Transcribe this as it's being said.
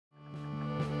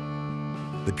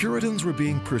The Puritans were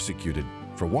being persecuted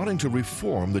for wanting to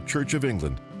reform the Church of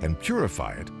England and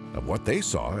purify it of what they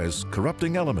saw as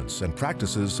corrupting elements and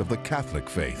practices of the Catholic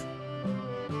faith.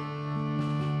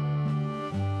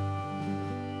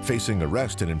 Facing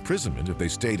arrest and imprisonment if they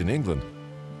stayed in England,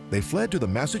 they fled to the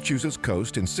Massachusetts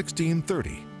coast in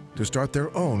 1630 to start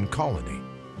their own colony.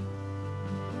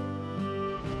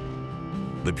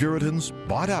 The Puritans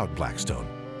bought out Blackstone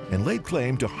and laid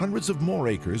claim to hundreds of more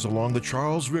acres along the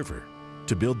Charles River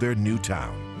to build their new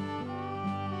town.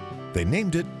 They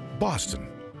named it Boston,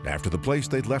 after the place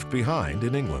they'd left behind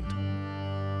in England.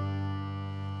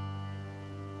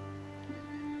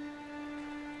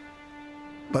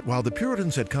 But while the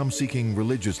Puritans had come seeking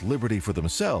religious liberty for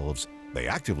themselves, they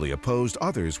actively opposed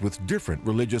others with different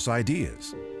religious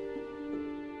ideas.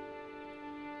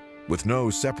 With no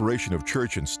separation of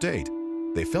church and state,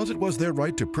 they felt it was their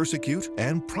right to persecute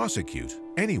and prosecute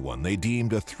anyone they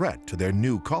deemed a threat to their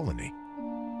new colony.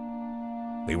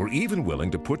 They were even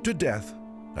willing to put to death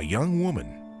a young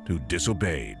woman who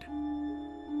disobeyed.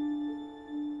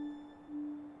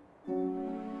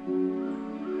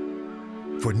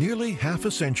 For nearly half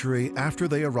a century after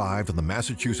they arrived on the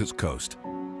Massachusetts coast,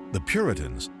 the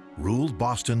Puritans ruled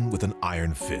Boston with an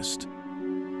iron fist.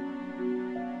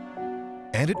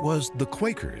 And it was the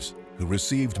Quakers who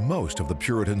received most of the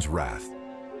Puritans' wrath.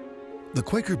 The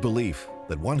Quaker belief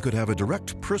that one could have a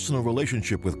direct personal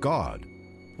relationship with God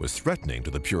was threatening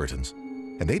to the Puritans,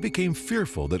 and they became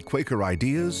fearful that Quaker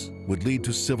ideas would lead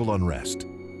to civil unrest.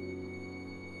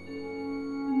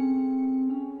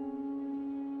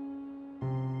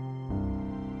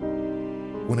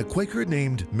 When a Quaker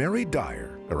named Mary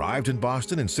Dyer arrived in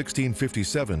Boston in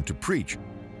 1657 to preach,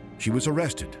 she was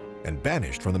arrested and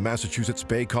banished from the Massachusetts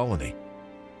Bay Colony.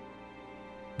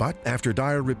 But after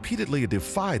Dyer repeatedly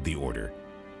defied the order,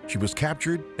 she was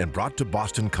captured and brought to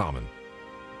Boston Common.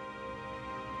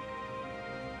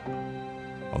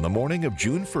 On the morning of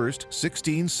June 1st,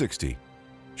 1660,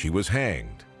 she was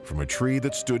hanged from a tree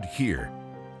that stood here,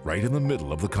 right in the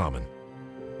middle of the Common.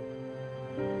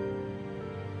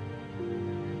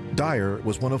 Dyer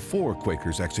was one of 4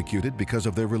 Quakers executed because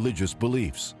of their religious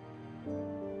beliefs.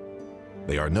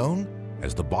 They are known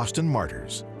as the Boston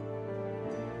Martyrs.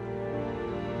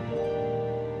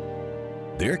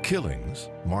 Their killings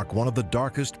mark one of the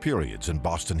darkest periods in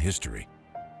Boston history.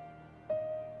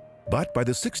 But by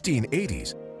the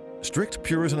 1680s, strict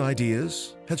Puritan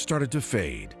ideas had started to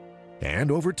fade, and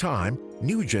over time,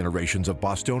 new generations of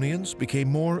Bostonians became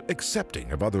more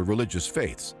accepting of other religious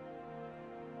faiths.